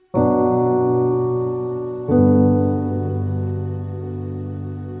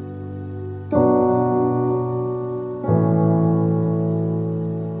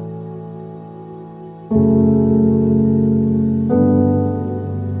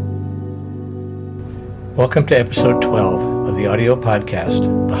Welcome to episode 12 of the audio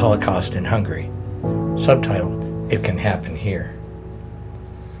podcast, The Holocaust in Hungary. Subtitle, It Can Happen Here.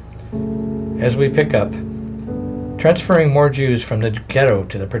 As we pick up, transferring more Jews from the ghetto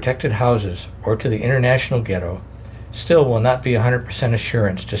to the protected houses or to the international ghetto still will not be 100%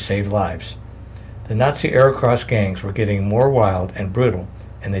 assurance to save lives. The Nazi Holocaust gangs were getting more wild and brutal,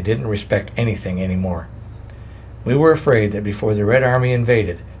 and they didn't respect anything anymore. We were afraid that before the Red Army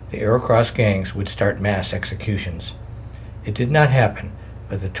invaded, the Holocaust gangs would start mass executions. It did not happen,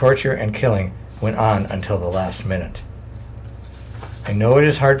 but the torture and killing went on until the last minute. I know it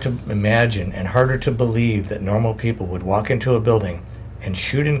is hard to imagine and harder to believe that normal people would walk into a building and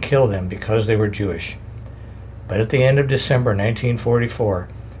shoot and kill them because they were Jewish. But at the end of December 1944,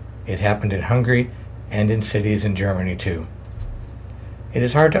 it happened in Hungary and in cities in Germany too. It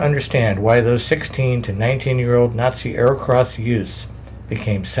is hard to understand why those 16 to 19-year-old Nazi Holocaust youths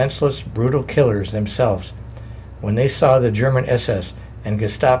became senseless, brutal killers themselves when they saw the German SS and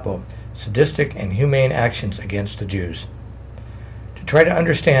Gestapo sadistic and humane actions against the Jews. To try to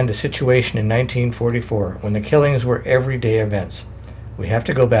understand the situation in 1944, when the killings were everyday events, we have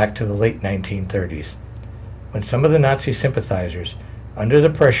to go back to the late 1930s, when some of the Nazi sympathizers, under the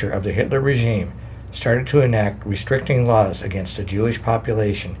pressure of the Hitler regime, started to enact restricting laws against the Jewish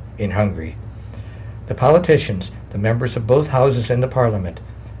population in Hungary. The politicians, the members of both houses in the parliament,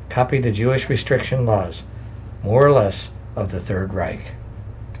 copied the Jewish restriction laws, more or less of the Third Reich.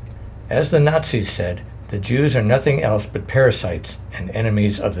 As the Nazis said, the Jews are nothing else but parasites and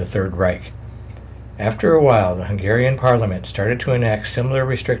enemies of the Third Reich. After a while, the Hungarian parliament started to enact similar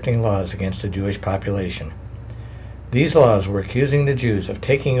restricting laws against the Jewish population. These laws were accusing the Jews of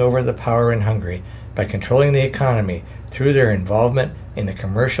taking over the power in Hungary by controlling the economy through their involvement in the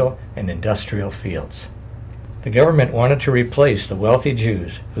commercial and industrial fields. The government wanted to replace the wealthy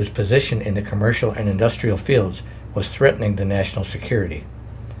Jews whose position in the commercial and industrial fields was threatening the national security.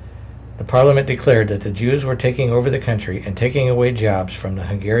 The parliament declared that the Jews were taking over the country and taking away jobs from the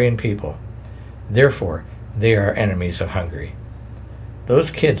Hungarian people. Therefore, they are enemies of Hungary.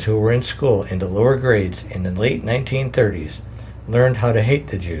 Those kids who were in school in the lower grades in the late 1930s learned how to hate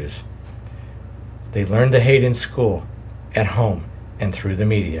the Jews. They learned the hate in school, at home, and through the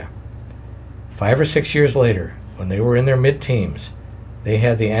media. 5 or 6 years later, when they were in their mid-teens, they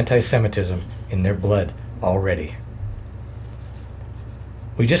had the anti-Semitism in their blood already.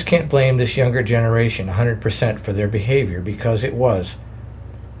 We just can't blame this younger generation 100% for their behavior because it was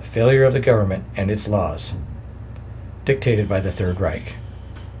a failure of the government and its laws, dictated by the Third Reich.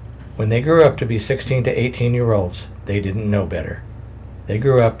 When they grew up to be 16 to 18-year-olds, they didn't know better. They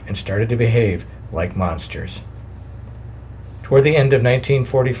grew up and started to behave like monsters. Toward the end of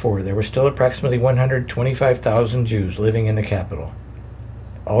 1944, there were still approximately 125,000 Jews living in the capital.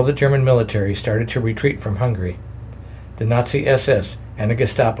 All the German military started to retreat from Hungary. The Nazi SS and the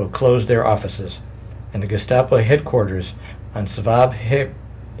Gestapo closed their offices, and the Gestapo headquarters on Svab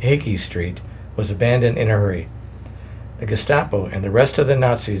Haki Street was abandoned in a hurry. The Gestapo and the rest of the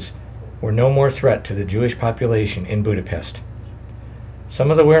Nazis were no more threat to the Jewish population in Budapest.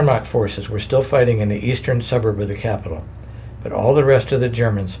 Some of the Wehrmacht forces were still fighting in the eastern suburb of the capital, but all the rest of the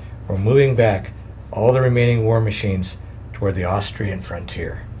Germans were moving back all the remaining war machines toward the Austrian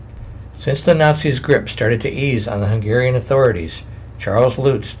frontier. Since the Nazis' grip started to ease on the Hungarian authorities, Charles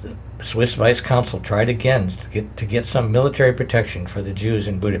Lutz, the Swiss vice consul, tried again to get some military protection for the Jews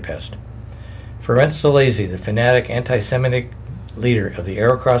in Budapest. Ferenc Szalasi, the fanatic anti-Semitic leader of the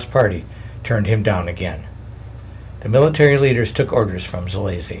Holocaust Party, turned him down again. The military leaders took orders from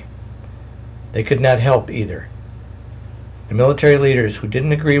Szalasi. They could not help either. The military leaders who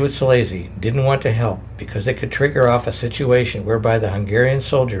didn't agree with Szalasi didn't want to help because they could trigger off a situation whereby the Hungarian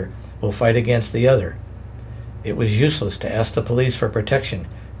soldier will fight against the other. It was useless to ask the police for protection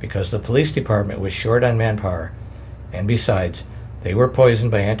because the police department was short on manpower, and besides, they were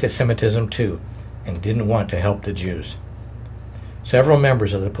poisoned by anti-Semitism too and didn't want to help the Jews. Several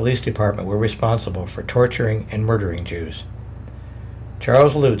members of the police department were responsible for torturing and murdering Jews.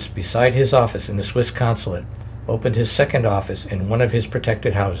 Charles Lutz, beside his office in the Swiss consulate, opened his second office in one of his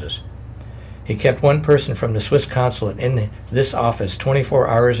protected houses. He kept one person from the Swiss consulate in this office 24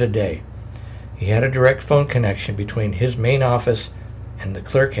 hours a day. He had a direct phone connection between his main office, and the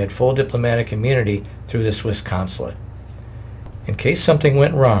clerk had full diplomatic immunity through the Swiss consulate. In case something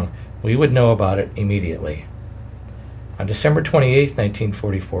went wrong, we would know about it immediately. On December 28,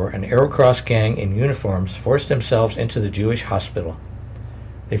 1944, an Holocaust gang in uniforms forced themselves into the Jewish hospital.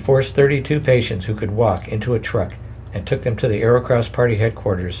 They forced 32 patients who could walk into a truck and took them to the Holocaust Party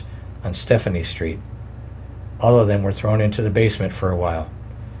headquarters on Stephanie Street. All of them were thrown into the basement for a while.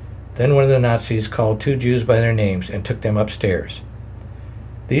 Then one of the Nazis called 2 Jews by their names and took them upstairs.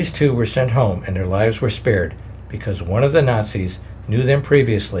 These 2 were sent home and their lives were spared because one of the Nazis knew them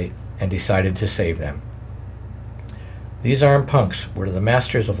previously and decided to save them. These armed punks were the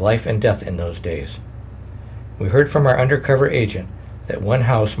masters of life and death in those days. We heard from our undercover agent that one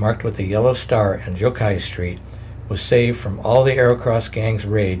house marked with the yellow star on Jokai Street was saved from all the Arrowcross gang's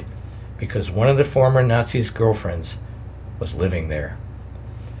raid because one of the former Nazis' girlfriends was living there.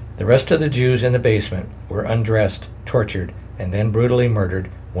 The rest of the Jews in the basement were undressed, tortured, and then brutally murdered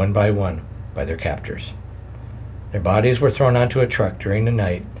one by their captors. Their bodies were thrown onto a truck during the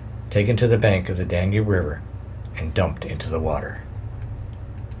night, taken to the bank of the Danube River, and dumped into the water.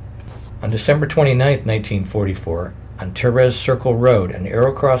 On December 29, 1944, on Terez Circle Road, an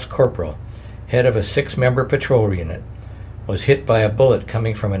Arrowcross corporal, head of a 6-member patrol unit, was hit by a bullet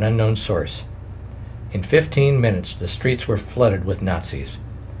coming from an unknown source. In 15 minutes, the streets were flooded with Nazis.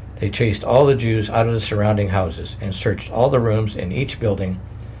 They chased all the Jews out of the surrounding houses and searched all the rooms in each building,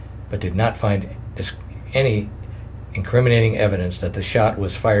 but did not find any incriminating evidence that the shot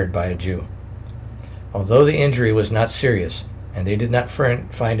was fired by a Jew. Although the injury was not serious, and they did not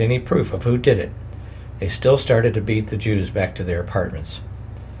find any proof of who did it, they still started to beat the Jews back to their apartments.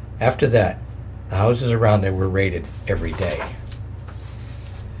 After that, the houses around there were raided every day.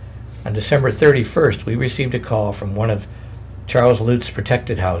 On December 31st, we received a call from one of Charles Lute's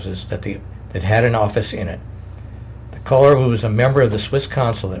protected houses that had an office in it. The caller, who was a member of the Swiss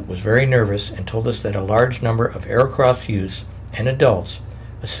consulate, was very nervous and told us that a large number of Arrowcross youths and adults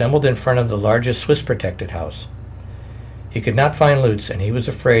assembled in front of the largest Swiss protected house. He could not find Lutz, and he was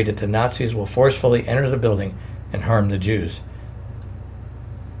afraid that the Nazis will forcefully enter the building and harm the Jews.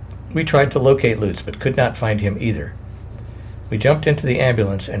 We tried to locate Lutz, but could not find him either. We jumped into the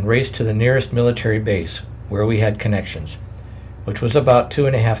ambulance and raced to the nearest military base, where we had connections, which was about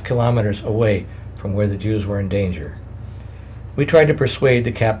 2.5 kilometers away from where the Jews were in danger. We tried to persuade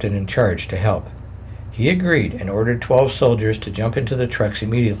the captain in charge to help. He agreed and ordered 12 soldiers to jump into the trucks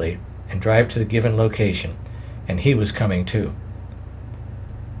immediately and drive to the given location, and he was coming too.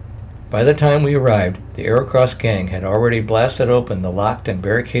 By the time we arrived, the Arrowcross gang had already blasted open the locked and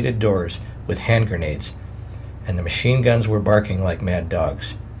barricaded doors with hand grenades, and the machine guns were barking like mad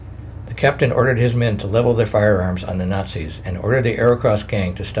dogs. The captain ordered his men to level their firearms on the Nazis and ordered the Arrowcross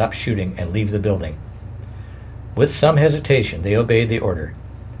gang to stop shooting and leave the building. With some hesitation, they obeyed the order.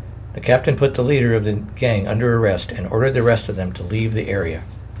 The captain put the leader of the gang under arrest and ordered the rest of them to leave the area.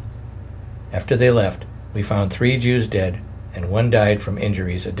 After they left, we found 3 Jews dead, and 1 died from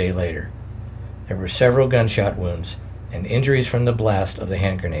injuries a day later. There were several gunshot wounds and injuries from the blast of the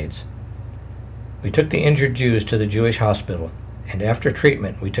hand grenades. We took the injured Jews to the Jewish hospital, and after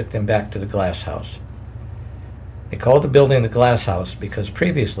treatment we took them back to the glass house. They called the building the glass house because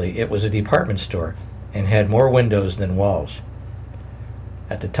previously it was a department store and had more windows than walls.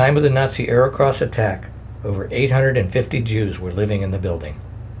 At the time of the Nazi Arrowcross attack, over 850 Jews were living in the building.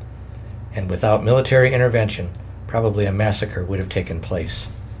 And without military intervention, probably a massacre would have taken place.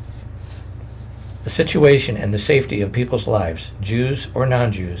 The situation and the safety of people's lives, Jews or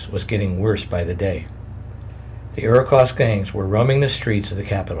non-Jews, was getting worse by the day. The Arrowcross gangs were roaming the streets of the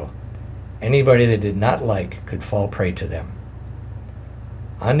capital. Anybody they did not like could fall prey to them.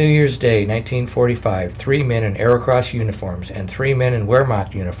 On New Year's Day, 1945, 3 men in Arrowcross uniforms and 3 men in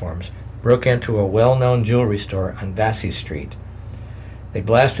Wehrmacht uniforms broke into a well-known jewelry store on Vassy Street. They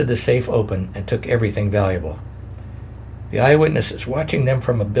blasted the safe open and took everything valuable. The eyewitnesses watching them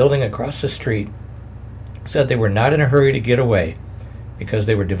from a building across the street said they were not in a hurry to get away because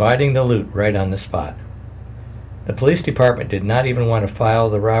they were dividing the loot right on the spot. The police department did not even want to file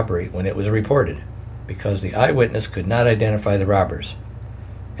the robbery when it was reported because the eyewitness could not identify the robbers,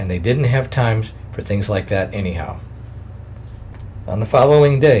 and they didn't have time for things like that anyhow. On the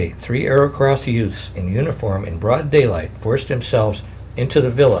following day, 3 Arrowcross youths in uniform in broad daylight forced themselves into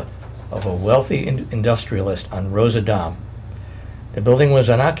the villa of a wealthy industrialist on Rosa Dam. The building was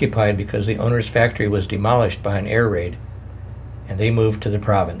unoccupied because the owner's factory was demolished by an air raid, and they moved to the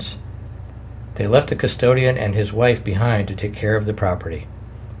province. They left the custodian and his wife behind to take care of the property.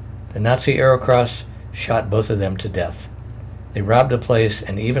 The Nazi Arrowcross shot both of them to death. They robbed the place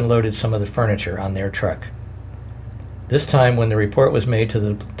and even loaded some of the furniture on their truck. This time, when the report was made to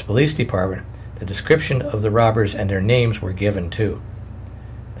the police department, the description of the robbers and their names were given too.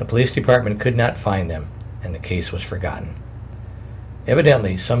 The police department could not find them, and the case was forgotten.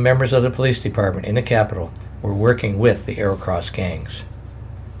 Evidently, some members of the police department in the capital were working with the Arrowcross gangs.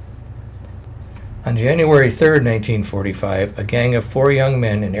 On January 3, 1945, a gang of 4 young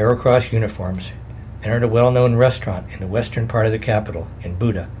men in Arrowcross uniforms entered a well-known restaurant in the western part of the capital, in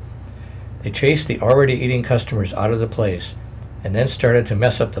Buda, They chased the already eating customers out of the place and then started to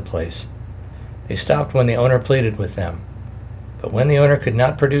mess up the place. They stopped when the owner pleaded with them. But when the owner could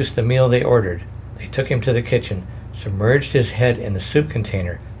not produce the meal they ordered, they took him to the kitchen, submerged his head in the soup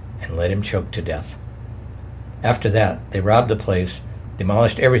container, and let him choke to death. After that, they robbed the place,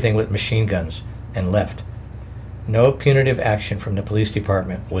 demolished everything with machine guns, and left. No punitive action from the police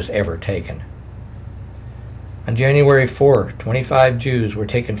department was ever taken. On January 4, 25 Jews were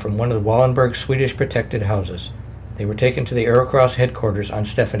taken from one of the Wallenberg Swedish protected houses. They were taken to the Aerocross headquarters on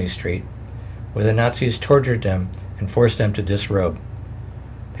Stephanie Street, where the Nazis tortured them and forced them to disrobe.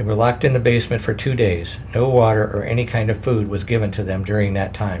 They were locked in the basement for 2 days. No water or any kind of food was given to them during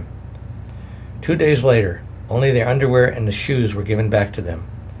that time. 2 days later, only their underwear and the shoes were given back to them.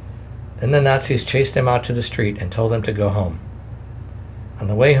 Then the Nazis chased them out to the street and told them to go home. On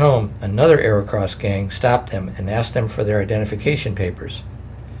the way home, another Aerocross gang stopped them and asked them for their identification papers.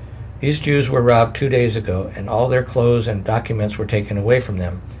 These Jews were robbed 2 days ago, and all their clothes and documents were taken away from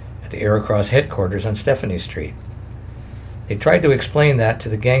them at the Aerocross headquarters on Stephanie Street. They tried to explain that to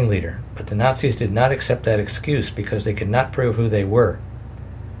the gang leader, but the Nazis did not accept that excuse because they could not prove who they were.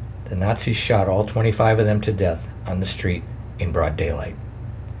 The Nazis shot all 25 of them to death on the street in broad daylight.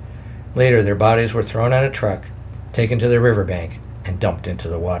 Later, their bodies were thrown on a truck, taken to the riverbank, and dumped into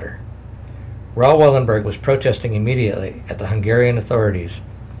the water. Raoul Wallenberg was protesting immediately at the Hungarian authorities,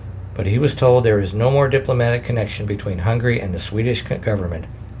 but he was told there is no more diplomatic connection between Hungary and the Swedish government.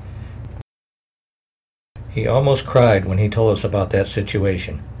 He almost cried when he told us about that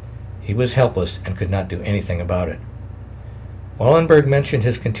situation. He was helpless and could not do anything about it. Wallenberg mentioned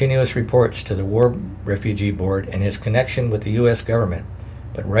his continuous reports to the War Refugee Board and his connection with the U.S. government,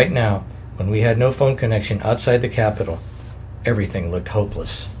 but right now, when we had no phone connection outside the capital, everything looked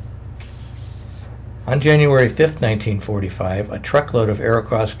hopeless. On January 5, 1945, a truckload of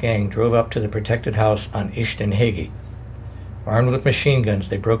Aerocross gang drove up to the protected house on Ishtenhage. Armed with machine guns,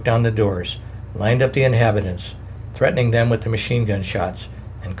 they broke down the doors, lined up the inhabitants, threatening them with the machine gun shots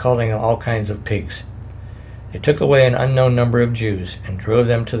and calling them all kinds of pigs. They took away an unknown number of Jews and drove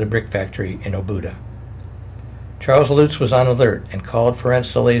them to the brick factory in Obuda. Charles Lutz was on alert and called Ferenc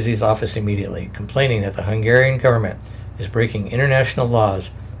Szalasi's office immediately, complaining that the Hungarian government is breaking international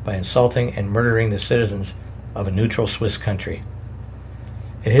laws by insulting and murdering the citizens of a neutral Swiss country.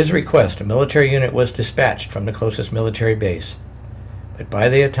 At his request, a military unit was dispatched from the closest military base. But by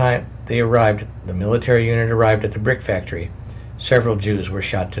the time the military unit arrived at the brick factory, several Jews were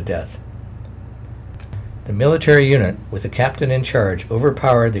shot to death. The military unit, with the captain in charge,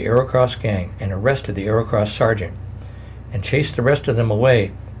 overpowered the Aerocross gang and arrested the Aerocross sergeant, and chased the rest of them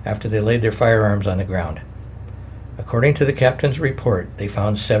away after they laid their firearms on the ground. According to the captain's report, they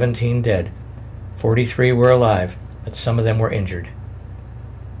found 17 dead. 43 were alive, but some of them were injured.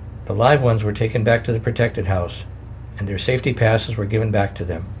 The live ones were taken back to the protected house, and their safety passes were given back to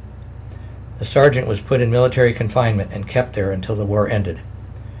them. The sergeant was put in military confinement and kept there until the war ended.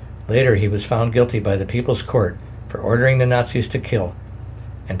 Later, he was found guilty by the People's Court for ordering the Nazis to kill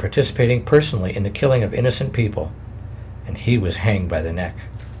and participating personally in the killing of innocent people, and he was hanged by the neck.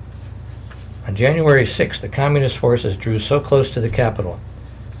 On January 6, the communist forces drew so close to the capital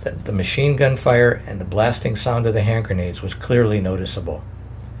that the machine gun fire and the blasting sound of the hand grenades was clearly noticeable.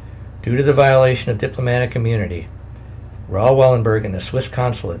 Due to the violation of diplomatic immunity, Raoul Wallenberg and the Swiss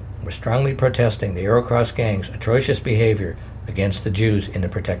consulate were strongly protesting the Aerocross gang's atrocious behavior against the Jews in the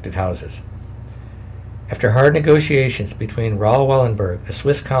protected houses. After hard negotiations between Raoul Wallenberg, the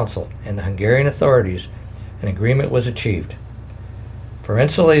Swiss consul, and the Hungarian authorities, an agreement was achieved. Ferenc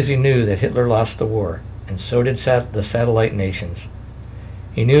Szalasi knew that Hitler lost the war, and so did the satellite nations.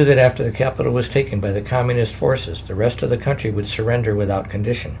 He knew that after the capital was taken by the communist forces, the rest of the country would surrender without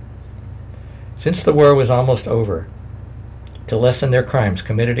condition. Since the war was almost over, to lessen their crimes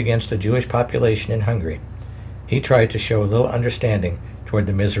committed against the Jewish population in Hungary, he tried to show a little understanding toward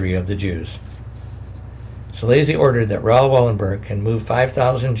the misery of the Jews. Szalasi ordered that Raoul Wallenberg can move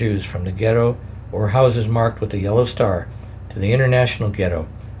 5,000 Jews from the ghetto or houses marked with the yellow star to the international ghetto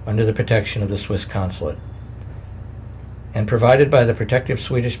under the protection of the Swiss consulate, and provided by the protective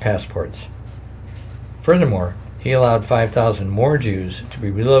Swedish passports. Furthermore, he allowed 5,000 more Jews to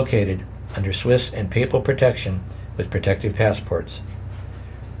be relocated under Swiss and papal protection with protective passports.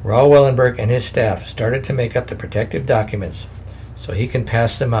 Raoul Wallenberg and his staff started to make up the protective documents so he can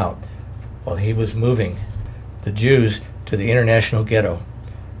pass them out while he was moving the Jews to the international ghetto.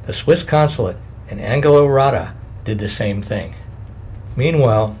 The Swiss consulate and Angelo Rada did the same thing.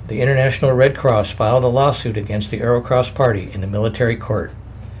 Meanwhile, the International Red Cross filed a lawsuit against the Aerocross party in the military court.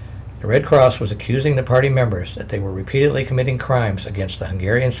 The Red Cross was accusing the party members that they were repeatedly committing crimes against the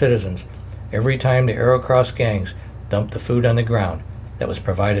Hungarian citizens every time the Arrow Cross gangs dumped the food on the ground that was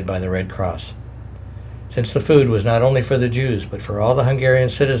provided by the Red Cross. Since the food was not only for the Jews, but for all the Hungarian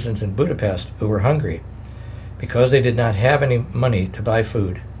citizens in Budapest who were hungry, because they did not have any money to buy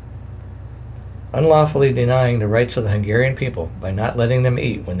food. Unlawfully denying the rights of the Hungarian people by not letting them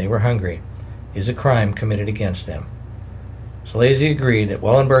eat when they were hungry is a crime committed against them. Szalasi agreed that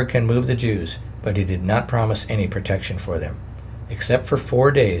Wallenberg can move the Jews, but he did not promise any protection for them, except for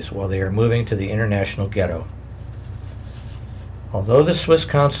 4 days while they are moving to the international ghetto. Although the Swiss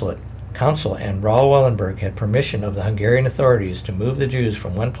consul and Raoul Wallenberg had permission of the Hungarian authorities to move the Jews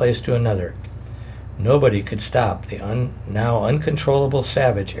from one place to another, nobody could stop the now uncontrollable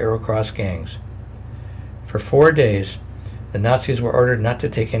savage Arrow Cross gangs. For 4 days, the Nazis were ordered not to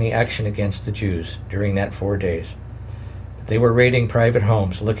take any action against the Jews during that 4 days. But they were raiding private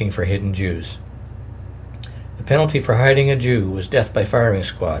homes looking for hidden Jews. The penalty for hiding a Jew was death by firing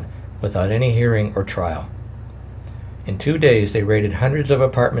squad without any hearing or trial. In 2 days, they raided hundreds of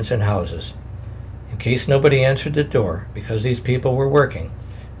apartments and houses. In case nobody answered the door, because these people were working,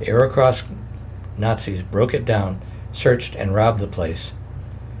 the Arrow Cross Nazis broke it down, searched, and robbed the place.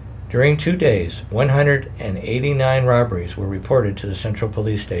 During 2 days, 189 robberies were reported to the Central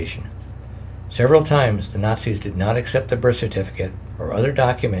Police Station. Several times, the Nazis did not accept a birth certificate or other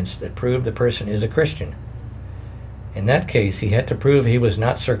documents that proved the person is a Christian. In that case, he had to prove he was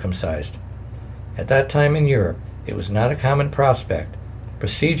not circumcised. At that time in Europe, it was not a common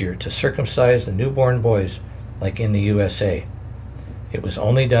procedure to circumcise the newborn boys like in the USA. It was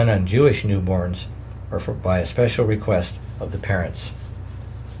only done on Jewish newborns or by a special request of the parents.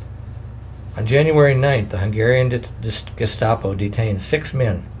 On January 9th, the Hungarian Gestapo detained 6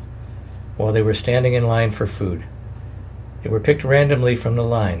 men while they were standing in line for food. They were picked randomly from the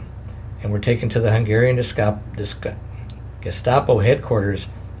line and were taken to the Hungarian Gestapo headquarters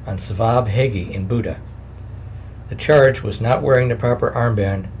on Szwab Hegyi in Buda. The charge was not wearing the proper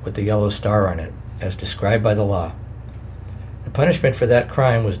armband with the yellow star on it, as described by the law. The punishment for that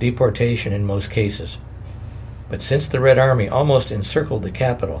crime was deportation in most cases. But since the Red Army almost encircled the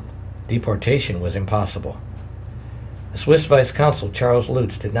capital, deportation was impossible. The Swiss Vice Consul Charles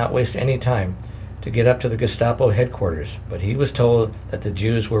Lutz did not waste any time to get up to the Gestapo headquarters, but he was told that the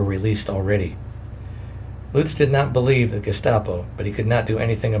Jews were released already. Lutz did not believe the Gestapo, but he could not do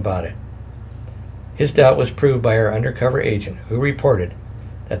anything about it. His doubt was proved by our undercover agent, who reported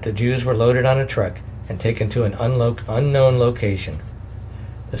that the Jews were loaded on a truck and taken to an unknown location.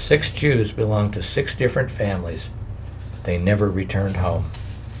 The 6 Jews belonged to 6 different families, but they never returned home.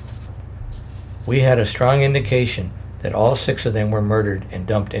 We had a strong indication that all 6 of them were murdered and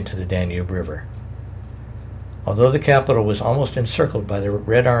dumped into the Danube River. Although the capital was almost encircled by the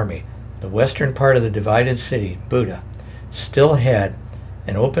Red Army, the western part of the divided city, Buda, still had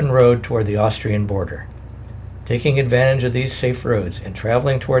an open road toward the Austrian border. Taking advantage of these safe roads and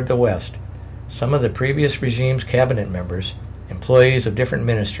traveling toward the west, some of the previous regime's cabinet members, employees of different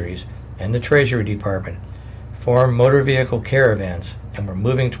ministries, and the Treasury Department formed motor vehicle caravans and were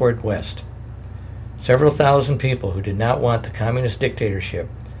moving toward west. Several thousand people who did not want the communist dictatorship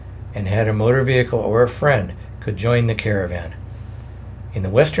and had a motor vehicle or a friend could join the caravan. In the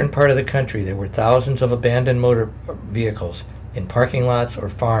western part of the country, there were thousands of abandoned motor vehicles in parking lots or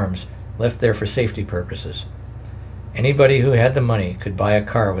farms left there for safety purposes. Anybody who had the money could buy a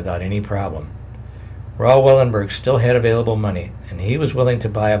car without any problem. Raoul Wallenberg still had available money, and he was willing to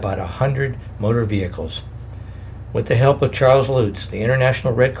buy about 100 motor vehicles. With the help of Charles Lutz, the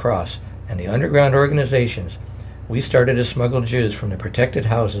International Red Cross, and the underground organizations, we started to smuggle Jews from the protected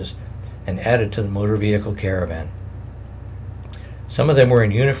houses and added to the motor vehicle caravan. Some of them were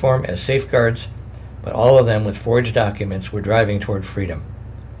in uniform as safeguards, but all of them with forged documents were driving toward freedom.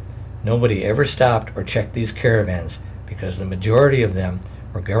 Nobody ever stopped or checked these caravans because the majority of them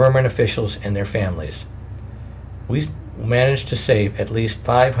were government officials and their families. We managed to save at least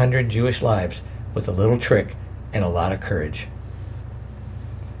 500 Jewish lives with a little trick and a lot of courage.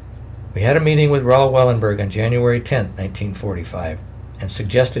 We had a meeting with Raoul Wallenberg on January 10, 1945, and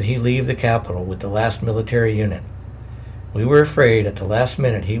suggested he leave the capital with the last military unit. We were afraid at the last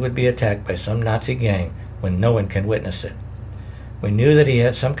minute he would be attacked by some Nazi gang when no one can witness it. We knew that he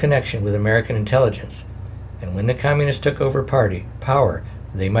had some connection with American intelligence, and when the communists took over power,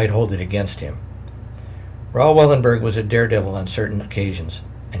 they might hold it against him. Raoul Wallenberg was a daredevil on certain occasions,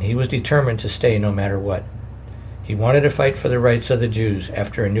 and he was determined to stay no matter what. He wanted to fight for the rights of the Jews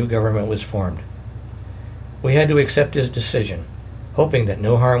after a new government was formed. We had to accept his decision, hoping that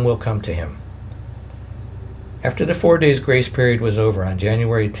no harm will come to him. After the 4 days grace period was over on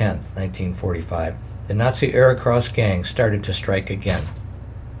January 10, 1945, the Nazi Arrow Cross gang started to strike again.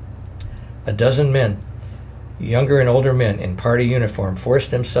 A dozen men, younger and older men in party uniform,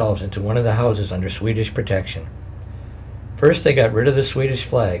 forced themselves into one of the houses under Swedish protection. First they got rid of the Swedish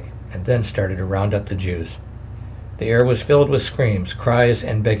flag, and then started to round up the Jews. The air was filled with screams, cries,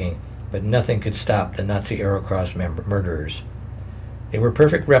 and begging, but nothing could stop the Nazi Holocaust murderers. They were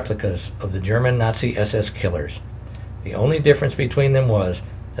perfect replicas of the German Nazi SS killers. The only difference between them was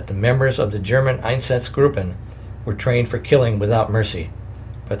that the members of the German Einsatzgruppen were trained for killing without mercy,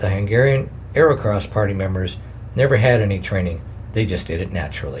 but the Hungarian Holocaust Party members never had any training. They just did it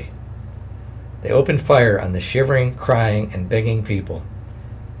naturally. They opened fire on the shivering, crying, and begging people.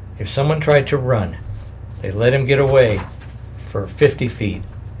 If someone tried to run, they let him get away for 50 feet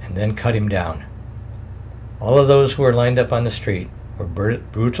and then cut him down. All of those who were lined up on the street were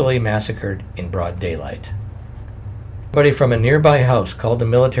brutally massacred in broad daylight. Somebody from a nearby house called the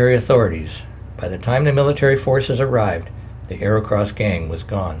military authorities. By the time the military forces arrived, the Holocaust gang was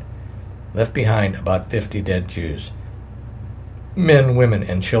gone, left behind about 50 dead Jews, men, women,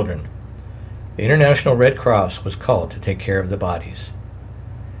 and children. The International Red Cross was called to take care of the bodies.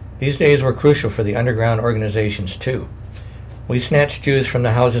 These days were crucial for the underground organizations, too. We snatched Jews from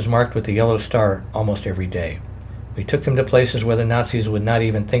the houses marked with the yellow star almost every day. We took them to places where the Nazis would not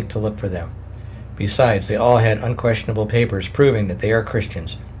even think to look for them. Besides, they all had unquestionable papers proving that they are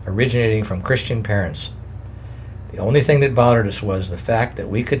Christians, originating from Christian parents. The only thing that bothered us was the fact that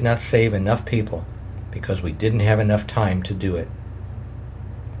we could not save enough people because we didn't have enough time to do it.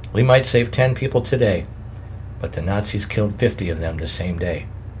 We might save 10 people today, but the Nazis killed 50 of them the same day.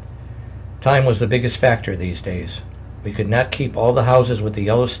 Time was the biggest factor these days. We could not keep all the houses with the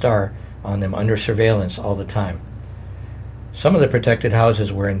yellow star on them under surveillance all the time. Some of the protected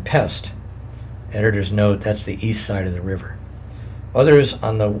houses were in Pest. Editor's note, that's the east side of the river. Others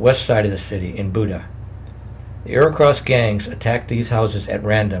on the west side of the city in Buda. The Holocaust gangs attacked these houses at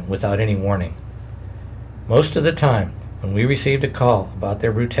random without any warning. Most of the time, when we received a call about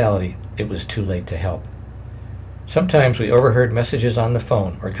their brutality, it was too late to help. Sometimes we overheard messages on the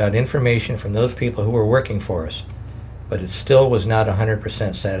phone or got information from those people who were working for us, but it still was not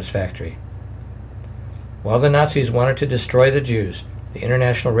 100% satisfactory. While the Nazis wanted to destroy the Jews, the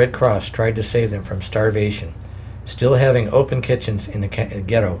International Red Cross tried to save them from starvation, still having open kitchens in the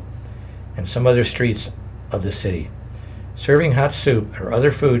ghetto and some other streets of the city, serving hot soup or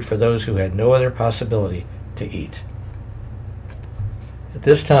other food for those who had no other possibility to eat. At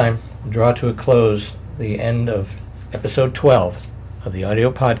this time, we'll draw to a close the end of episode 12 of the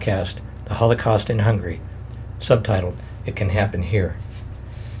audio podcast, The Holocaust in Hungary, subtitled, It Can Happen Here.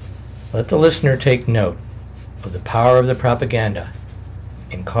 Let the listener take note of the power of the propaganda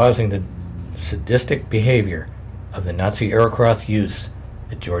in causing the sadistic behavior of the Nazi Holocaust youths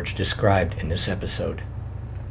that George described in this episode.